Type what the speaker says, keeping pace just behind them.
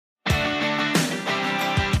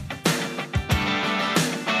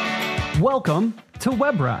Welcome to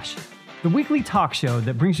WebRush, the weekly talk show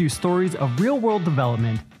that brings you stories of real-world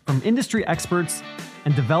development from industry experts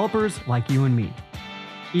and developers like you and me.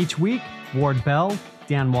 Each week, Ward Bell,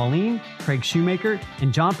 Dan Wallin, Craig Shoemaker,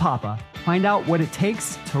 and John Papa find out what it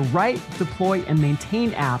takes to write, deploy, and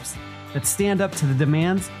maintain apps that stand up to the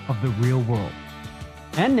demands of the real world.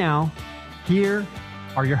 And now, here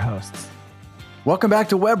are your hosts. Welcome back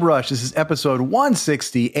to WebRush. This is episode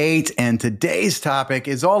 168, and today's topic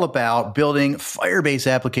is all about building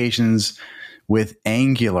Firebase applications with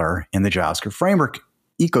Angular in the JavaScript framework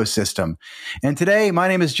ecosystem. And today, my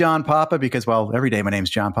name is John Papa because, well, every day my name is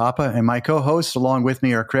John Papa, and my co-hosts along with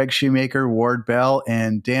me are Craig Shoemaker, Ward Bell,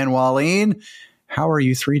 and Dan Wallin. How are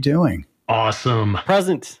you three doing? Awesome.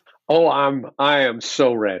 Present. Oh, I am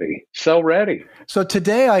so ready. So ready. So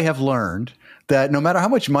today I have learned that no matter how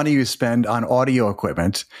much money you spend on audio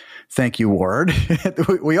equipment, thank you, Ward,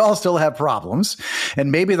 we all still have problems. And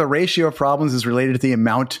maybe the ratio of problems is related to the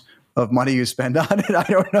amount of money you spend on it. I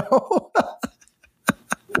don't know.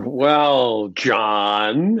 Well,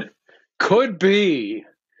 John, could be.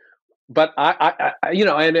 But I've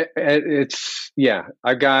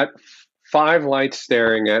got 5 lights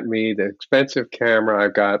staring at me, the expensive camera.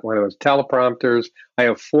 I've got one of those teleprompters. I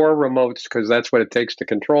have 4 remotes because that's what it takes to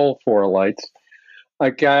control 4 lights. I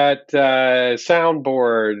got a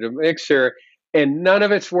soundboard, a mixer, and none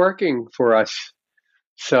of it's working for us.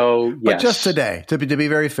 So, yes. But just today, to be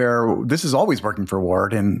very fair, this is always working for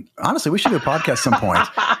Ward. And honestly, we should do a podcast some point.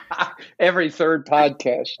 Every third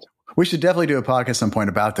podcast. We should definitely do a podcast some point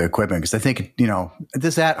about the equipment because I think,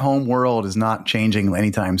 this at-home world is not changing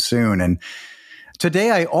anytime soon. And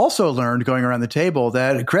today I also learned going around the table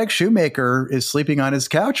that Craig Shoemaker is sleeping on his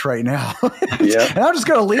couch right now. Yeah. And I'm just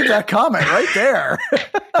going to leave that comment right there.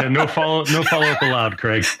 Yeah, no follow-up allowed,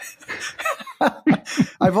 Craig.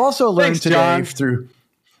 I've also learned Thanks, John.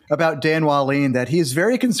 about Dan Wallin that he is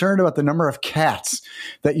very concerned about the number of cats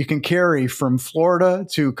that you can carry from Florida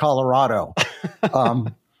to Colorado.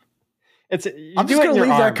 I'm just going to leave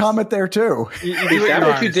that comment there too. Is that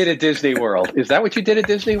what you did at Disney World? Is that what you did at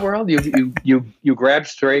Disney World? You grabbed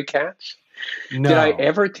stray cats? No. Did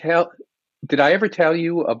I ever tell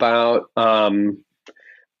you about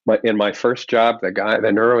in my first job, the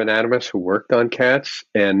neuroanatomist who worked on cats,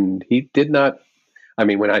 and he did not. I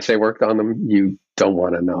mean, when I say worked on them, you don't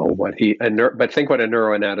want to know but think what a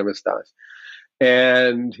neuroanatomist does.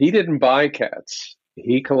 And he didn't buy cats.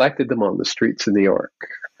 He collected them on the streets of New York.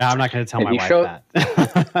 I'm not going to tell my wife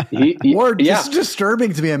that. This is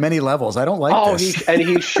disturbing to me on many levels. I don't like this.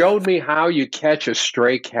 He showed me how you catch a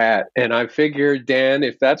stray cat. And I figured, Dan,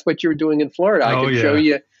 if that's what you're doing in Florida, I can show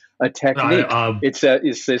you a technique. It's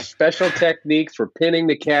a special technique for pinning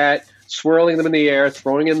the cat, swirling them in the air,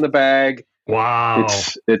 throwing it in the bag. Wow.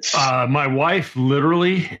 It's my wife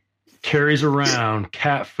literally carries around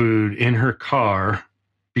cat food in her car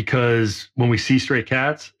because when we see stray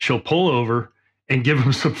cats, she'll pull over and give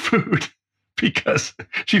them some food because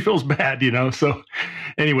she feels bad, So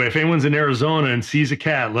anyway, if anyone's in Arizona and sees a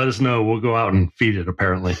cat, let us know. We'll go out and feed it,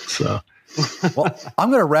 apparently. So, well, I'm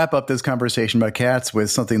going to wrap up this conversation about cats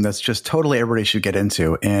with something that's just totally everybody should get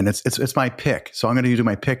into. And it's my pick. So I'm going to do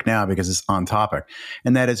my pick now because it's on topic.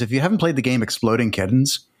 And that is, if you haven't played the game Exploding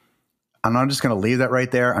Kittens, I'm not just going to leave that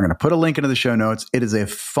right there. I'm going to put a link into the show notes. It is a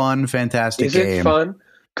fun, fantastic game. Is it fun?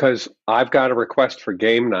 Because I've got a request for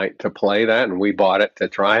game night to play that, and we bought it to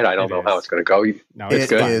try it. I don't know how it's going to go. No, it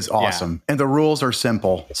is awesome. Yeah. And the rules are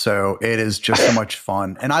simple, so it is just so much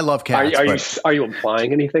fun. And I love cats. Are you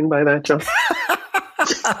implying anything by that, John?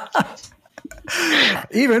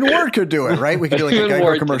 Even Ward could do it, right? We could do like a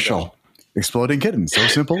Geico commercial. Exploding Kittens. So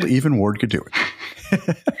simple, even Ward could do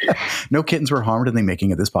it. No kittens were harmed in the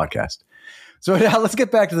making of this podcast. So now let's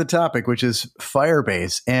get back to the topic, which is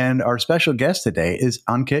Firebase. And our special guest today is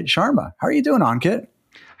Ankit Sharma. How are you doing, Ankit?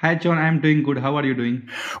 Hi, John. I'm doing good. How are you doing?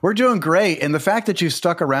 We're doing great. And the fact that you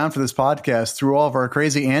stuck around for this podcast through all of our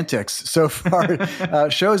crazy antics so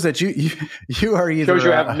far shows that you are either... Shows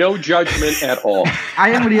you have no judgment at all.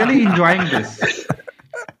 I am really enjoying this.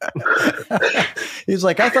 He's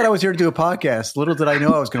like, I thought I was here to do a podcast. Little did I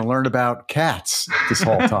know I was going to learn about cats this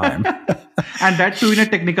whole time. And that too in a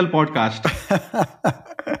technical podcast.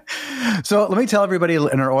 So let me tell everybody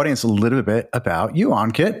in our audience a little bit about you,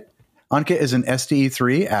 Ankit. Ankit is an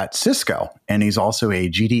SDE3 at Cisco, and he's also a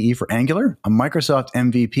GDE for Angular, a Microsoft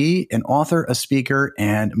MVP, an author, a speaker,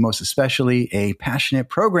 and most especially a passionate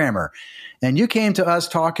programmer. And you came to us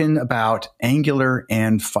talking about Angular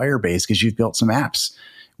and Firebase because you've built some apps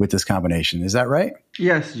with this combination. Is that right?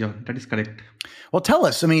 Yes, John, that is correct. Well, tell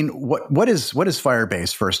us. I mean, what is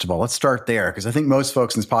Firebase? First of all, let's start there because I think most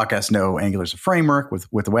folks in this podcast know Angular is a framework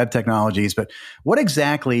with the web technologies. But what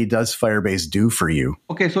exactly does Firebase do for you?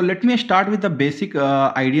 Okay, so let me start with the basic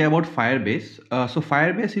idea about Firebase. So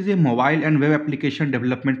Firebase is a mobile and web application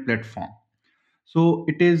development platform. So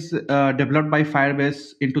it is developed by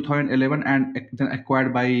Firebase in 2011 and then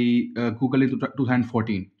acquired by Google in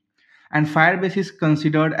 2014. And Firebase is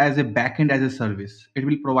considered as a backend as a service. It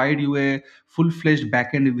will provide you a full-fledged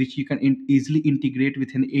backend which you can easily integrate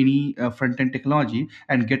within any front-end technology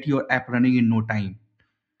and get your app running in no time.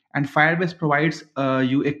 And Firebase provides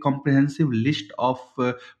you a comprehensive list of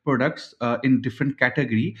products in different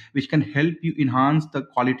category, which can help you enhance the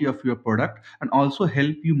quality of your product and also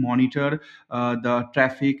help you monitor the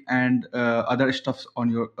traffic and other stuffs on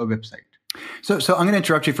your website. So I'm going to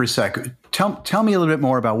interrupt you for a sec. Tell me a little bit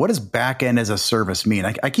more about what does backend as a service mean?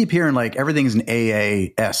 I keep hearing like everything's an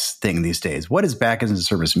AAS thing these days. What does backend as a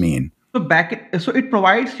service mean? So it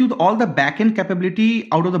provides you all the backend capability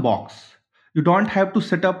out of the box. You don't have to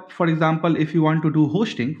set up, for example, if you want to do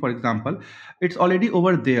hosting, for example, it's already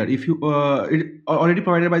over there. If you it already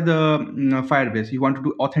provided by the Firebase, you want to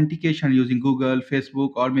do authentication using Google,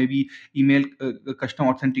 Facebook, or maybe email custom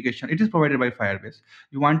authentication, it is provided by Firebase.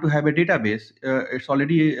 You want to have a database, it's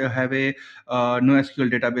already have a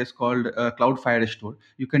NoSQL database called Cloud Firestore.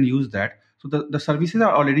 You can use that. So the services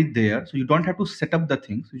are already there. So you don't have to set up the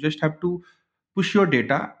things. You just have to push your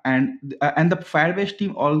data, and the Firebase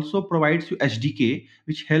team also provides you SDK,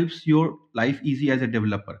 which helps your life easy as a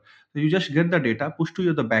developer. So you just get the data, push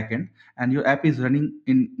to the backend, and your app is running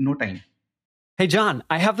in no time. Hey, John,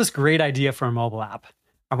 I have this great idea for a mobile app.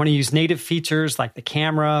 I want to use native features like the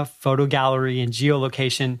camera, photo gallery, and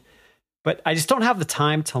geolocation, but I just don't have the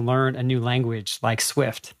time to learn a new language like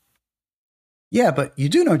Swift. Yeah, but you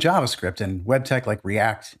do know JavaScript and web tech like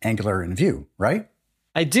React, Angular, and Vue, right?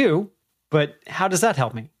 I do. But how does that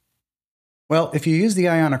help me? Well, if you use the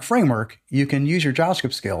Ionic framework, you can use your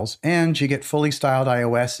JavaScript skills and you get fully styled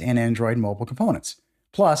iOS and Android mobile components.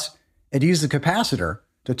 Plus, it uses the capacitor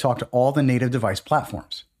to talk to all the native device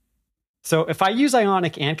platforms. So if I use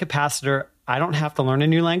Ionic and capacitor, I don't have to learn a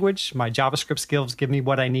new language. My JavaScript skills give me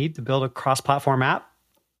what I need to build a cross-platform app?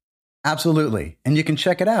 Absolutely. And you can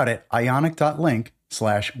check it out at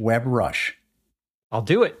ionic.link/webrush. I'll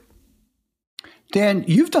do it. Dan,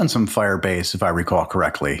 you've done some Firebase, if I recall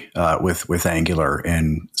correctly, with Angular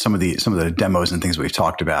and some of the demos and things we've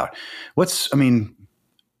talked about. What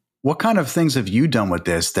kind of things have you done with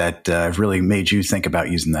this that have really made you think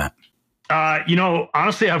about using that?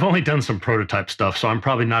 Honestly, I've only done some prototype stuff, so I'm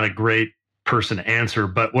probably not a great person to answer.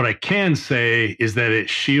 But what I can say is that it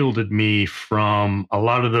shielded me from a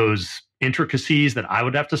lot of those intricacies that I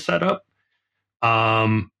would have to set up.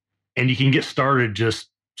 And you can get started just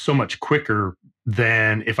so much quicker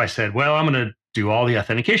than if I said, well, I'm going to do all the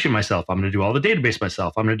authentication myself. I'm going to do all the database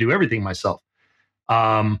myself. I'm going to do everything myself.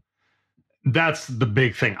 That's the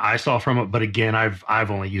big thing I saw from it. But again, I've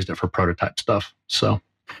only used it for prototype stuff. So,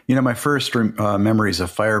 my first memories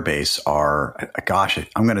of Firebase are,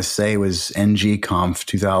 I'm going to say it was NGConf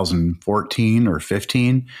 2014 or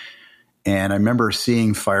 15. And I remember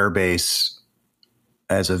seeing Firebase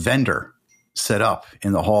as a vendor set up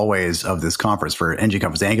in the hallways of this conference for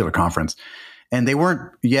NGConf, the Angular conference. And they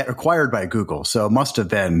weren't yet acquired by Google. So it must have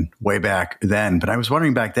been way back then. But I was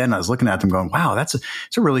wondering back then, I was looking at them going, wow, it's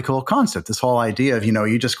a really cool concept. This whole idea of,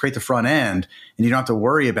 you just create the front end and you don't have to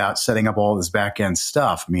worry about setting up all this back end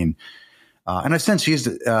stuff. And I've since used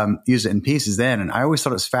it in pieces then. And I always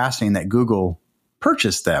thought it was fascinating that Google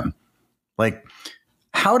purchased them. Like,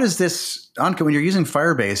 how does this, Anka, when you're using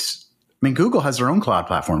Firebase, Google has their own cloud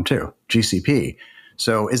platform too, GCP.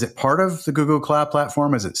 So is it part of the Google Cloud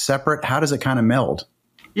Platform? Is it separate? How does it kind of meld?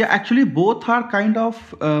 Yeah, actually, both are kind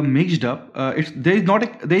of mixed up. There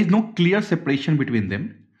is no clear separation between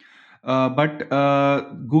them. But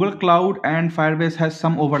Google Cloud and Firebase has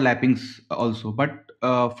some overlappings also. But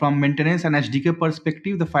from maintenance and SDK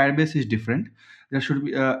perspective, the Firebase is different. There should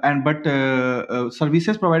be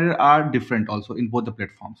services provided are different also in both the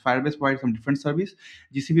platforms. Firebase provides some different service.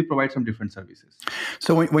 GCP provides some different services.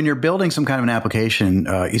 So when you're building some kind of an application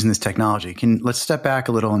using this technology, let's step back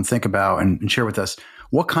a little and think about and share with us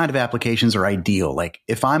what kind of applications are ideal. Like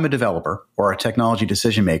if I'm a developer or a technology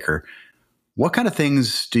decision maker, what kind of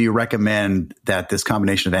things do you recommend that this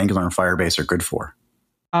combination of Angular and Firebase are good for?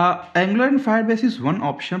 Angular and Firebase is one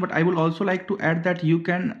option, but I would also like to add that you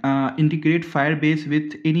can integrate Firebase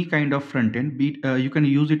with any kind of front end. You can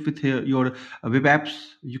use it with your web apps,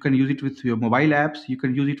 you can use it with your mobile apps, you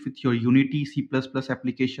can use it with your Unity, C++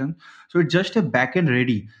 application. So it's just a backend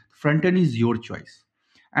ready. Front end is your choice.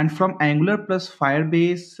 And from Angular plus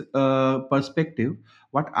Firebase perspective,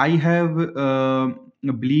 what I have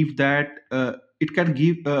believed that it can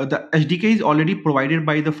give the SDK is already provided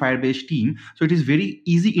by the Firebase team, so it is very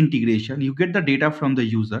easy integration. You get the data from the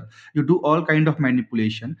user, you do all kind of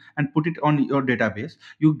manipulation and put it on your database.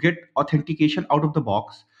 You get authentication out of the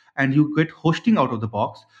box, and you get hosting out of the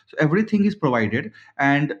box. So everything is provided,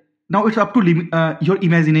 and now it's up to your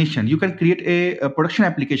imagination. You can create a production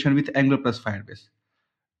application with Angular plus Firebase.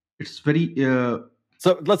 It's very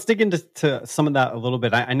so let's dig into some of that a little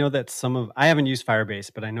bit. I know that I haven't used Firebase,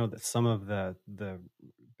 but I know that some of the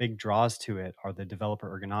big draws to it are the developer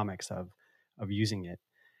ergonomics of using it.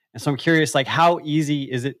 And so I'm curious, like, how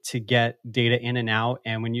easy is it to get data in and out?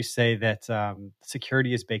 And when you say that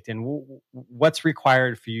security is baked in, what's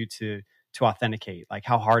required for you to authenticate? Like,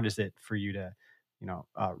 how hard is it for you to,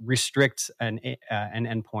 restrict an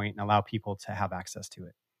endpoint and allow people to have access to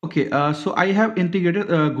it? Okay, so I have integrated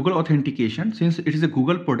Google Authentication. Since it is a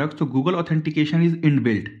Google product, so Google Authentication is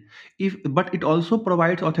inbuilt. But it also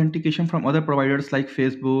provides authentication from other providers like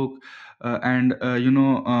Facebook and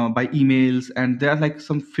by emails, and there are like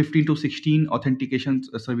some 15 to 16 authentication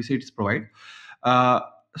services it provide.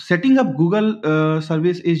 Setting up Google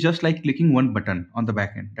service is just like clicking one button on the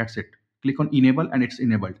back end. That's it. Click on enable and it's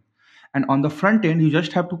enabled. And on the front end, you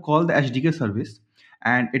just have to call the SDK service,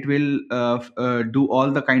 and it will do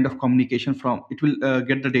all the kind of communication from. It will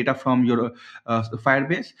get the data from your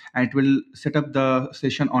Firebase, and it will set up the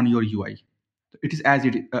session on your UI. It is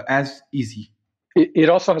as easy. It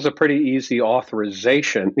also has a pretty easy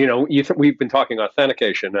authorization. We've been talking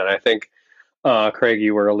authentication, and I think, Craig,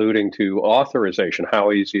 you were alluding to authorization.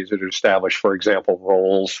 How easy is it to establish, for example,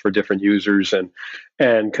 roles for different users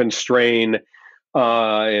and constrain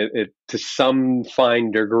it to some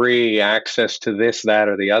fine degree access to this, that,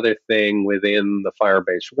 or the other thing within the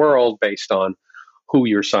Firebase world based on who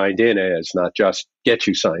you're signed in as, not just get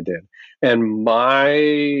you signed in. And my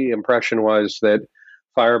impression was that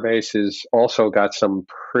Firebase has also got some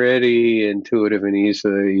pretty intuitive and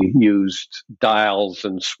easily used dials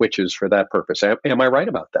and switches for that purpose. Am I right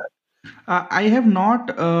about that? I have not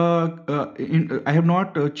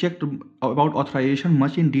checked about authorization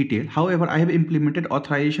much in detail. However, I have implemented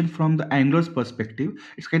authorization from the Angular's perspective.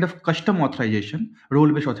 It's kind of custom authorization,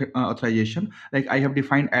 role-based authorization. Like I have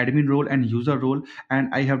defined admin role and user role,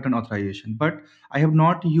 and I have done authorization. But I have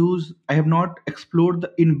not explored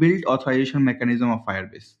the inbuilt authorization mechanism of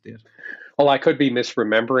Firebase there. Well, I could be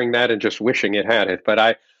misremembering that and just wishing it had it.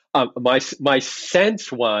 But my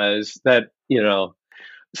sense was that,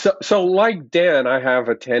 So like Dan, I have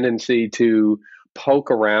a tendency to poke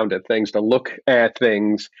around at things, to look at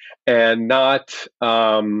things, and not,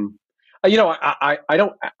 I'm not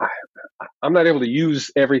able to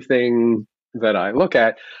use everything that I look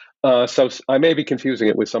at. So I may be confusing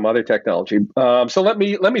it with some other technology. So let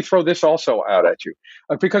me throw this also out at you,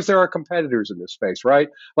 because there are competitors in this space, right?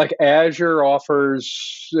 Like Azure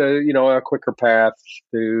offers, a quicker path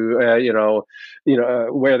to,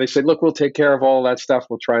 where they say, look, we'll take care of all that stuff.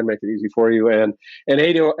 We'll try and make it easy for you. And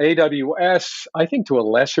AWS, I think to a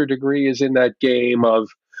lesser degree, is in that game of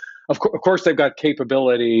course, they've got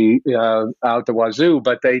capability out the wazoo,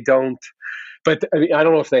 but they don't. But I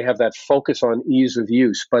don't know if they have that focus on ease of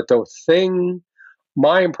use. But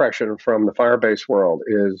my impression from the Firebase world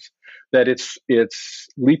is that it's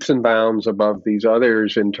leaps and bounds above these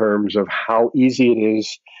others in terms of how easy it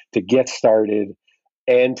is to get started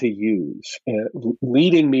and to use.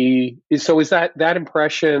 Leading me is that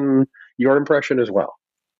impression your impression as well?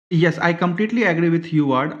 Yes, I completely agree with you,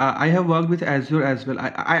 Ward. I have worked with Azure as well.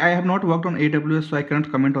 I have not worked on AWS, so I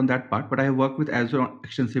cannot comment on that part, but I have worked with Azure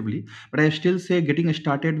extensively. But I still say getting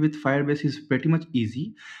started with Firebase is pretty much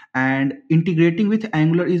easy, and integrating with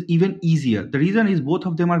Angular is even easier. The reason is both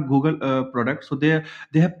of them are Google products, so they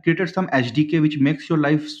have created some SDK which makes your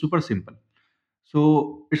life super simple.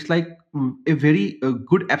 So it's like a very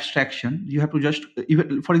good abstraction. You have to just,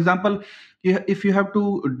 even for example, if you have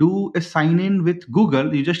to do a sign in with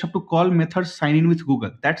Google, you just have to call method sign in with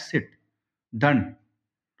Google. That's it. Done.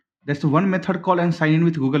 That's the one method call, and sign in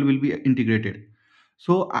with Google will be integrated.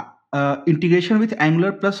 So integration with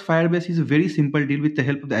Angular plus Firebase is a very simple deal with the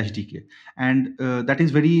help of the SDK, and that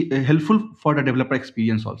is very helpful for the developer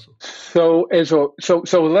experience also. So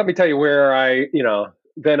let me tell you where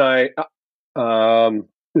I'm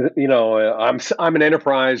an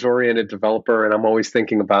enterprise-oriented developer, and I'm always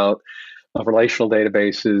thinking about relational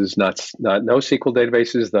databases, not NoSQL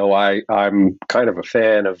databases. Though I'm kind of a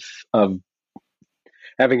fan of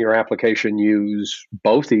having your application use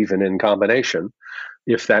both, even in combination,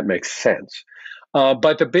 if that makes sense.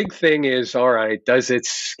 But the big thing is, all right, does it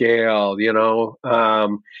scale?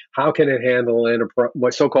 How can it handle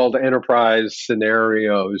what so-called enterprise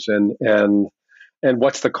scenarios, and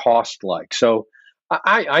what's the cost like? So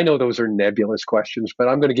I know those are nebulous questions, but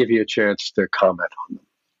I'm going to give you a chance to comment on them.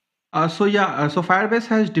 So Firebase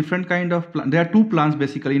has different kind of plan. There are two plans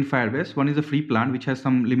basically in Firebase. One is a free plan, which has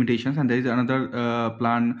some limitations, and there is another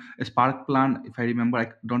plan, a Spark plan, if I remember.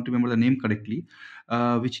 I don't remember the name correctly,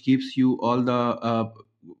 which gives you all the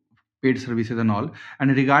paid services and all.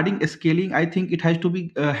 And regarding scaling, I think it has to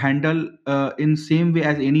be handled in same way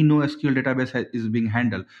as any NoSQL database is being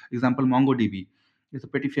handled. Example, MongoDB is a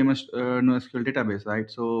pretty famous NoSQL database, right?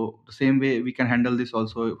 So the same way we can handle this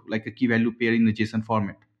also, like a key value pair in the JSON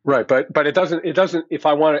format. Right, but it doesn't.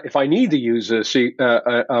 If I need to use a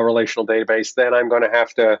relational database, then I'm going to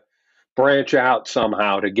have to branch out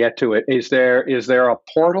somehow to get to it. Is there a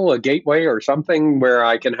portal, a gateway, or something where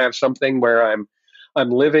I can have something where I'm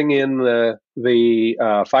living in the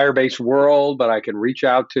Firebase world, but I can reach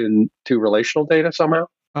out to relational data somehow?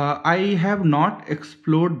 I have not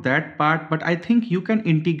explored that part, but I think you can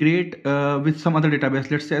integrate with some other database,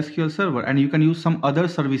 let's say SQL Server, and you can use some other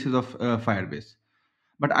services of Firebase.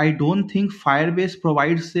 But I don't think Firebase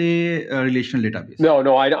provides a relational database.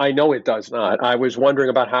 No, I know it does not. I was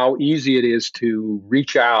wondering about how easy it is to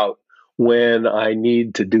reach out when I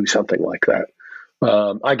need to do something like that.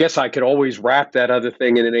 I guess I could always wrap that other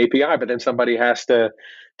thing in an API, but then somebody has to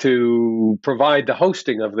provide the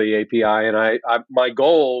hosting of the API. And my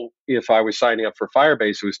goal, if I was signing up for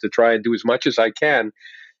Firebase, was to try and do as much as I can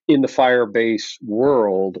in the Firebase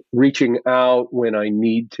world, reaching out when I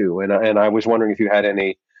need to. And I was wondering if you had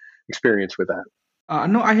any experience with that.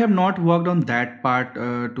 No, I have not worked on that part,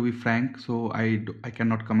 to be frank. So I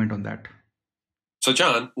cannot comment on that. So,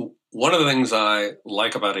 John, one of the things I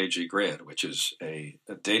like about AG Grid, which is a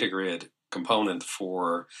data grid component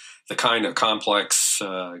for the kind of complex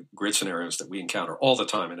grid scenarios that we encounter all the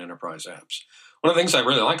time in enterprise apps. One of the things I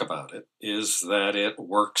really like about it is that it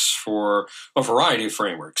works for a variety of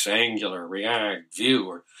frameworks, Angular, React, Vue,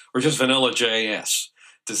 or just vanilla JS.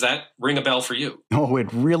 Does that ring a bell for you? Oh, it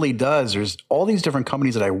really does. There's all these different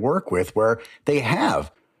companies that I work with where they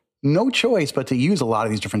have no choice but to use a lot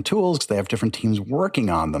of these different tools because they have different teams working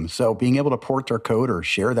on them. So being able to port their code or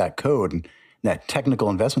share that code and that technical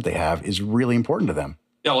investment they have is really important to them.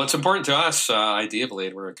 Yeah, well, it's important to us.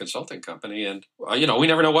 Ideally, we're a consulting company, and we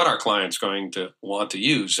never know what our client's going to want to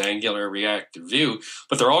use, Angular, React, or Vue,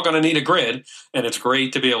 but they're all going to need a grid, and it's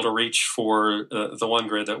great to be able to reach for the one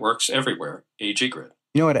grid that works everywhere, AG Grid.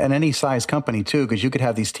 At any size company, too, because you could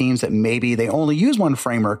have these teams that maybe they only use one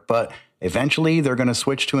framework, but eventually they're going to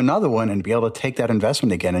switch to another one, and be able to take that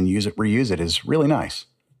investment again and reuse it is really nice.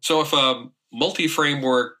 So if a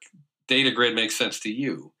multi-framework data grid makes sense to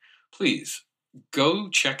you, please go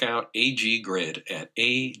check out AG Grid at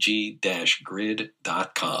ag-grid.com.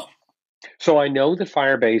 So I know that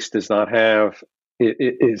Firebase does not have, it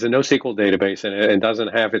is a NoSQL database, and it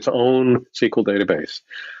doesn't have its own SQL database.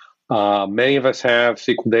 Many of us have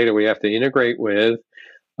SQL data we have to integrate with,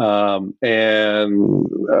 and I'm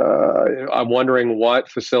wondering what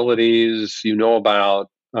facilities about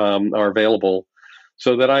are available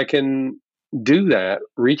so that I can do that,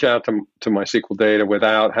 reach out to my SQL data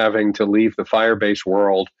without having to leave the Firebase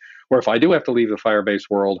world. Or if I do have to leave the Firebase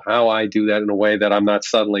world, how I do that in a way that I'm not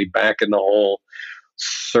suddenly back in the whole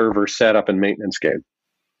server setup and maintenance game.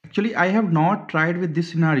 Actually, I have not tried with this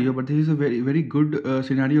scenario, but this is a very, very good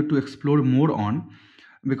scenario to explore more on.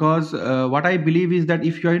 Because what I believe is that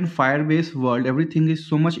if you're in Firebase world, everything is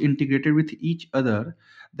so much integrated with each other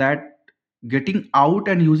that getting out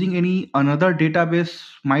and using another database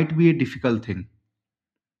might be a difficult thing.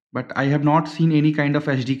 But I have not seen any kind of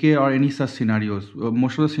SDK or any such scenarios.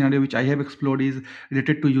 Most of the scenario which I have explored is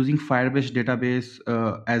related to using Firebase database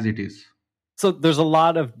as it is. So there's a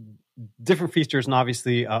lot of different features and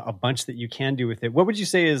obviously a bunch that you can do with it. What would you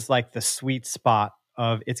say is like the sweet spot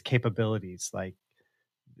of its capabilities? Like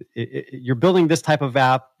you're building this type of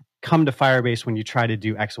app, come to Firebase when you try to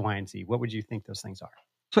do X, Y, and Z. What would you think those things are?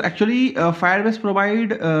 So actually, Firebase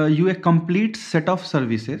provide you a complete set of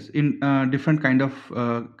services in different kind of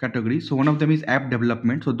categories. So one of them is app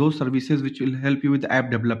development. So those services which will help you with the app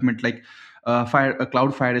development, like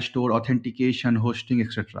Cloud Firestore, authentication, hosting,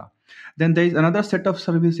 etc. Then there is another set of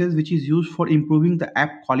services which is used for improving the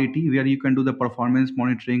app quality, where you can do the performance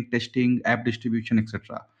monitoring, testing, app distribution,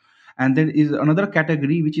 etc. And there is another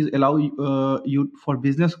category which is allow you for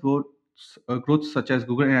business growth such as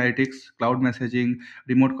Google Analytics, cloud messaging,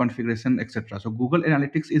 remote configuration, etc. So Google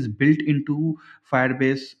Analytics is built into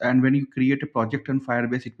Firebase, and when you create a project on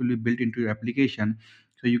Firebase, it will be built into your application.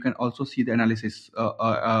 So you can also see the analysis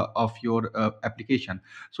of your application.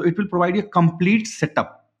 So it will provide you a complete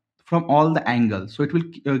setup from all the angles. So it will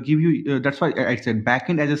give you, that's why I said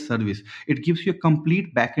backend as a service. It gives you a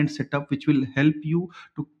complete backend setup, which will help you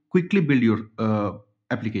to quickly build your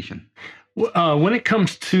application. When it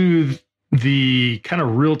comes to the kind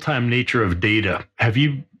of real-time nature of data, have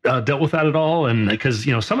you dealt with that at all? And because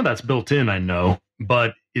some of that's built in, I know,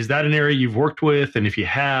 but is that an area you've worked with? And if you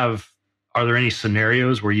have, are there any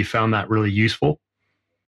scenarios where you found that really useful?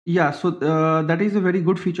 Yeah, so that is a very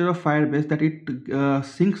good feature of Firebase, that it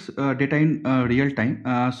syncs data in real time.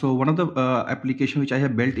 So one of the application which I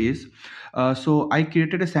have built is, so I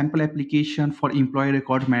created a sample application for employee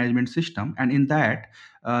record management system, and in that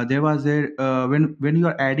there was a when you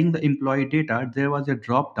are adding the employee data, there was a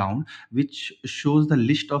drop down which shows the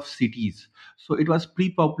list of cities. So it was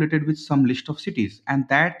pre-populated with some list of cities, and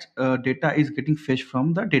that data is getting fetched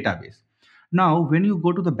from the database. Now, when you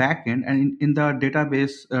go to the backend and in the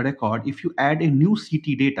database record, if you add a new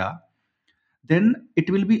CT data, then it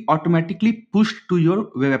will be automatically pushed to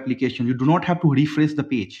your web application. You do not have to refresh the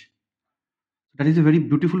page. That is a very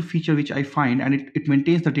beautiful feature which I find, and it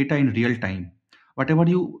maintains the data in real time. Whatever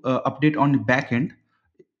you update on the backend,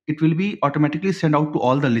 it will be automatically sent out to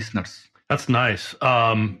all the listeners. That's nice.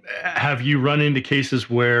 Have you run into cases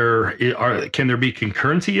where can there be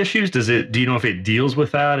concurrency issues? Do you know if it deals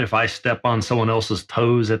with that? If I step on someone else's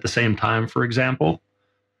toes at the same time, for example?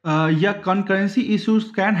 Yeah, concurrency issues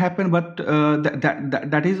can happen, but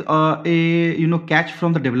that is a catch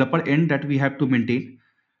from the developer end that we have to maintain.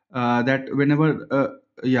 That whenever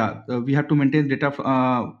we have to maintain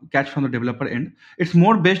data catch from the developer end. It's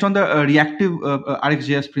more based on the reactive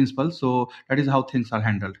RxJS principle. So that is how things are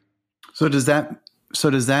handled. So does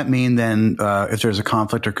that mean then if there's a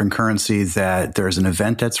conflict or concurrency that there's an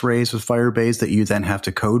event that's raised with Firebase that you then have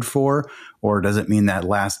to code for, or does it mean that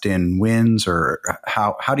last in wins, or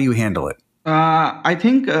how do you handle it? I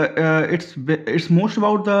think it's most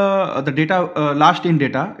about the data last in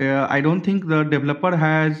data. I don't think the developer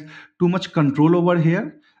has too much control over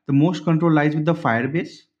here. The most control lies with the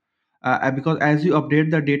Firebase. Because as you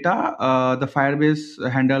update the data, the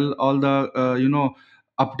Firebase handle all the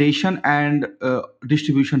updation and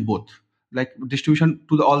distribution both, like distribution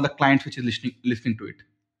to all the clients which is listening to it.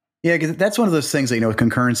 Yeah, because that's one of those things that, with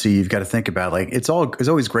concurrency, you've got to think about. Like, it's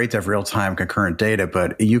always great to have real time concurrent data,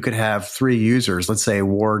 but you could have 3 users. Let's say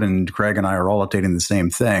Ward and Craig and I are all updating the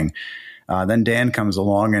same thing. Then Dan comes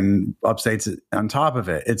along and updates it on top of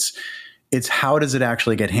it. It's how does it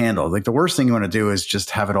actually get handled? Like, the worst thing you want to do is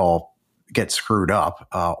just have it all get screwed up,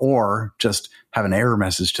 or just have an error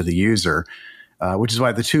message to the user. Which is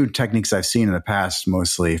why the 2 techniques I've seen in the past,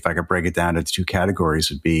 mostly, if I could break it down to 2 categories,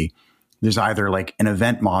 would be there's either like an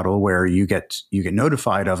event model where you get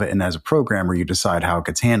notified of it, and as a programmer, you decide how it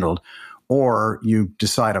gets handled, or you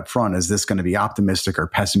decide up front, is this going to be optimistic or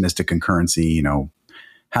pessimistic concurrency?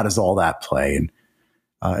 How does all that play? And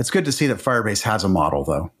it's good to see that Firebase has a model,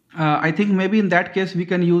 though. I think maybe in that case, we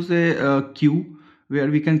can use a queue where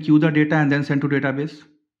we can queue the data and then send to database.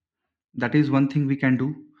 That is one thing we can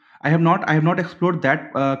do. I have not explored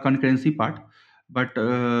that concurrency part, but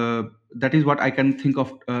that is what I can think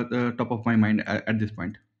of top of my mind at this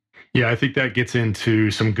point. Yeah, I think that gets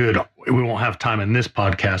into some good, we won't have time in this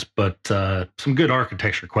podcast, but some good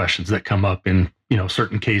architecture questions that come up in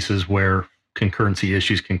certain cases where concurrency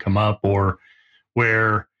issues can come up, or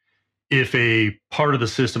where if a part of the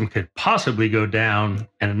system could possibly go down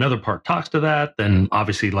and another part talks to that, then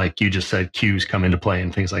obviously, like you just said, queues come into play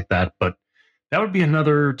and things like that. But that would be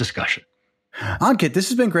another discussion. Ankit, this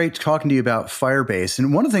has been great talking to you about Firebase.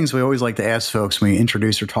 And one of the things we always like to ask folks when we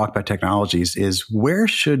introduce or talk about technologies is, where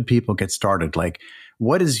should people get started? Like,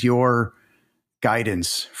 what is your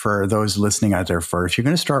guidance for those listening out there for if you're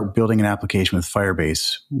going to start building an application with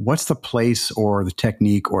Firebase? What's the place or the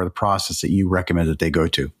technique or the process that you recommend that they go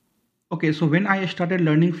to? Okay, so when I started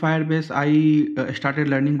learning Firebase, I started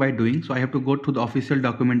learning by doing. So I have to go to the official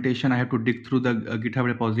documentation. I have to dig through the GitHub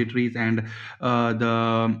repositories and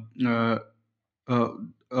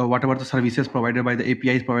whatever the services provided by the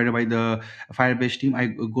APIs provided by the Firebase team. I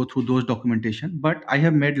go through those documentation, but I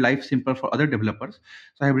have made life simple for other developers.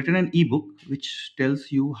 So I have written an ebook which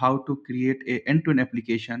tells you how to create a end-to-end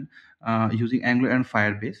application using Angular and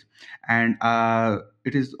Firebase, and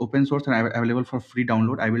it is open source and available for free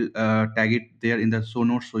download. I will tag it there in the show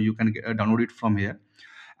notes so you can download it from here.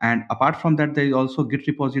 And apart from that, there is also Git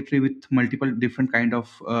repository with multiple different kind of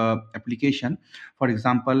application. For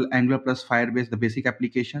example, Angular plus Firebase, the basic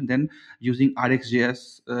application, then using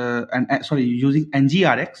RxJS using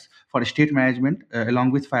NGRX for state management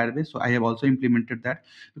along with Firebase. So I have also implemented that,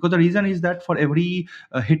 because the reason is that for every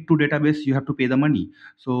hit to database, you have to pay the money.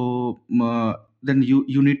 So then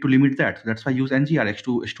you need to limit that. That's why I use NGRX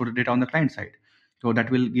to store the data on the client side. So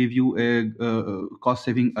that will give you a cost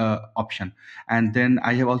saving option. And then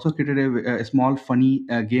I have also created a small funny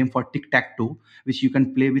game for tic-tac-toe, which you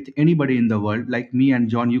can play with anybody in the world. Like me and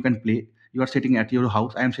John, you can play. You are sitting at your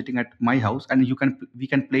house, I am sitting at my house, and we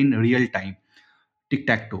can play in real time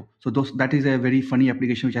tic-tac-toe. So that is a very funny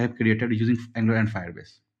application which I have created using Angular and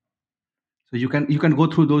Firebase. So you can go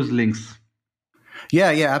through those links. Yeah,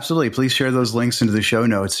 absolutely. Please share those links into the show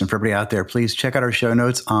notes. And for everybody out there, please check out our show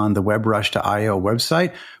notes on the WebRush.io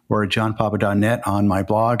website or johnpapa.net on my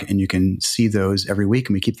blog. And you can see those every week,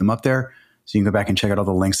 and we keep them up there. So you can go back and check out all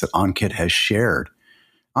the links that Ankit has shared.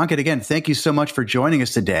 Ankit, again, thank you so much for joining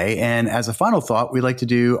us today. And as a final thought, we like to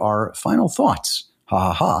do our final thoughts.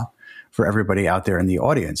 For everybody out there in the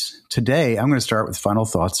audience. Today, I'm going to start with final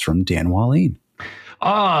thoughts from Dan Wahlin.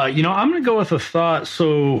 I'm going to go with a thought.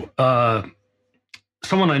 So,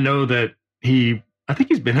 someone I know that I think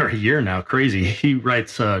he's been there a year now. Crazy. He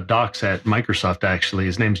writes docs at Microsoft, actually.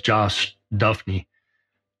 His name's Josh Duffney.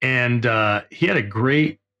 And he had a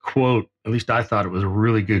great quote. At least I thought it was a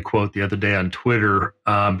really good quote the other day on Twitter,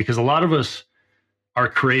 because a lot of us are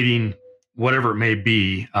creating whatever it may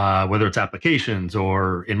be, whether it's applications,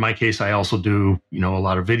 or in my case, I also do, a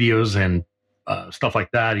lot of videos and stuff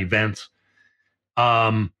like that, events.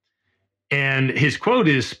 And his quote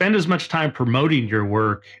is, spend as much time promoting your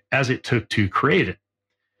work as it took to create it.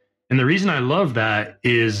 And the reason I love that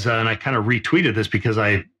is, and I kind of retweeted this because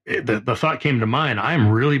the thought came to mind, I'm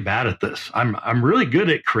really bad at this. I'm really good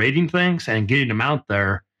at creating things and getting them out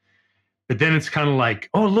there. But then it's kind of like,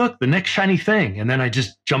 oh, look, the next shiny thing. And then I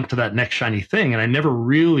just jump to that next shiny thing. And I never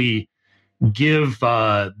really give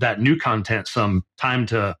that new content some time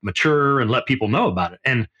to mature and let people know about it.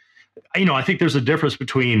 And, I think there's a difference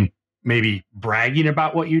between maybe bragging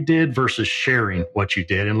about what you did versus sharing what you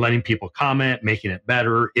did and letting people comment, making it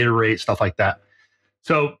better, iterate, stuff like that.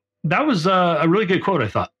 So that was a really good quote, I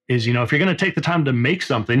thought, is, if you're going to take the time to make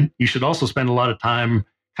something, you should also spend a lot of time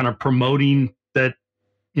kind of promoting that,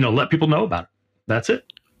 let people know about it. That's it.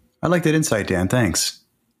 I like that insight, Dan. Thanks.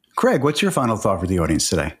 Craig, what's your final thought for the audience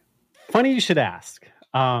today? Funny you should ask.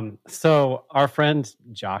 So our friend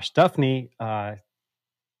Josh Duffney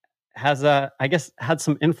has, had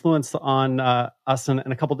some influence on us in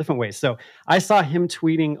a couple different ways. So I saw him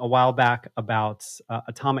tweeting a while back about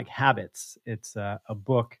Atomic Habits. It's a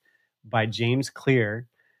book by James Clear.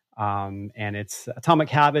 And it's Atomic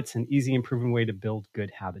Habits, an easy and proven way to build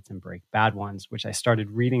good habits and break bad ones, which I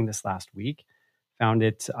started reading this last week. Found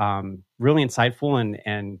it really insightful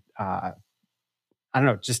and I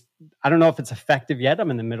don't know if it's effective yet.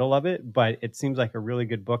 I'm in the middle of it, but it seems like a really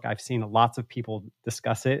good book. I've seen lots of people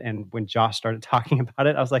discuss it. And when Josh started talking about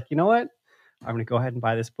it, I was like, you know what? I'm going to go ahead and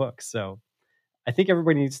buy this book. So I think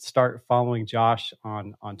everybody needs to start following Josh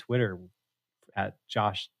on Twitter at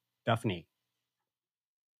Josh Duffney.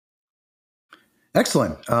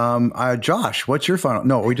 Excellent. Josh, what's your final?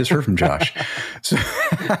 No, we just heard from Josh. So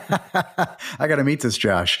I got to meet this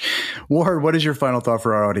Josh. Ward, what is your final thought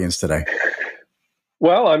for our audience today?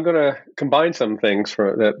 Well, I'm going to combine some things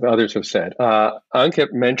that others have said.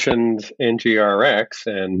 Ankit mentioned NGRX,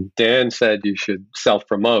 and Dan said you should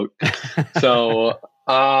self-promote. So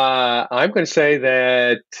I'm going to say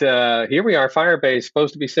that here we are, Firebase,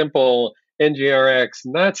 supposed to be simple, NGRX,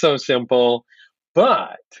 not so simple.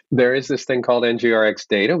 But there is this thing called NGRX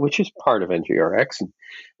data, which is part of NGRX.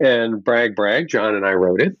 And brag, John and I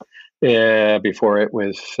wrote it before it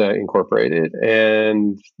was incorporated.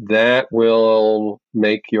 And that will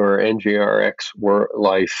make your NGRX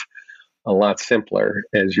life a lot simpler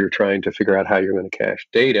as you're trying to figure out how you're going to cache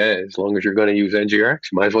data. As long as you're going to use NGRX,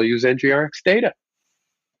 you might as well use NGRX data.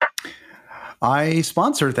 I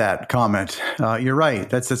sponsored that comment. You're right.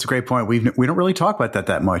 That's a great point. We don't really talk about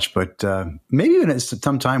that much, but maybe even at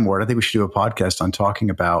some time, Ward, I think we should do a podcast on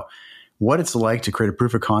talking about what it's like to create a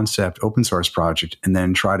proof of concept open source project and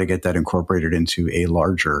then try to get that incorporated into a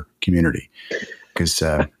larger community. Because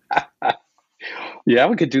yeah,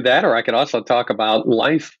 we could do that, or I could also talk about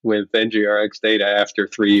life with NGRX data after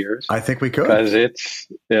 3 years. I think we could, because it's.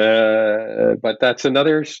 But that's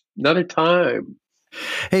another time.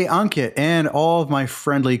 Hey, Ankit, and all of my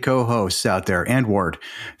friendly co-hosts out there, and Ward,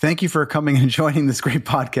 thank you for coming and joining this great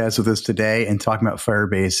podcast with us today and talking about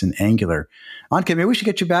Firebase and Angular. Ankit, maybe we should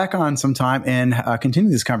get you back on sometime and continue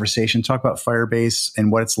this conversation, talk about Firebase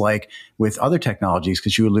and what it's like with other technologies,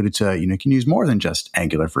 because you alluded to, you can use more than just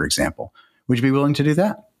Angular, for example. Would you be willing to do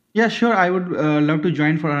that? Yeah, sure. I would love to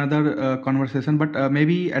join for another conversation, but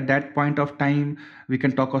maybe at that point of time, we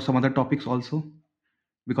can talk about some other topics also,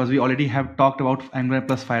 because we already have talked about Angular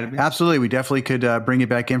plus Firebase. Absolutely. We definitely could bring you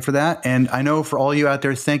back in for that. And I know for all you out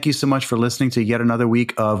there, thank you so much for listening to yet another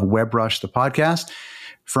week of WebRush, the podcast.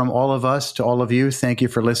 From all of us to all of you, thank you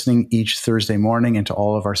for listening each Thursday morning, and to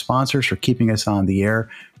all of our sponsors for keeping us on the air,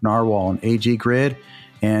 Narwhal and AG Grid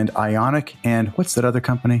and Ionic, and what's that other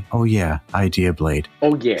company? Oh, yeah, Idea Blade.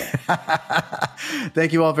 Oh, yeah.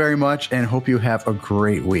 Thank you all very much, and hope you have a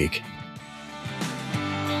great week.